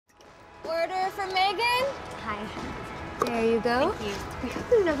Order for Megan? Hi. There you go. Thank you.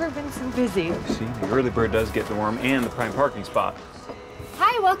 We've never been so busy. See, the early bird does get the worm and the prime parking spot.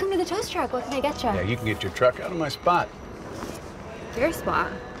 Hi, welcome to the toast truck. What can I get you? Yeah, you can get your truck out of my spot. Your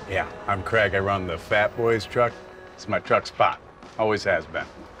spot. Yeah, I'm Craig. I run the Fat Boys truck. It's my truck spot. Always has been.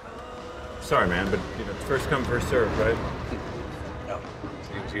 Sorry, man, but you know, first come, first served, right? Oh,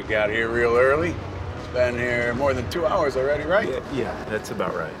 seems you got here real early. It's been here more than 2 hours already, right? Yeah, that's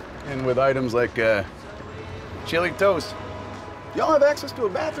about right. And with items like chili toast. Y'all have access to a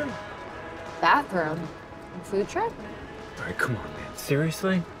bathroom? Bathroom. Food truck? All right, come on, man.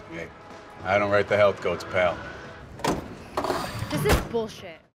 Seriously? Hey, I don't write the health codes, pal. This is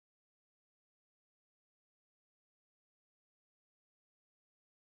bullshit.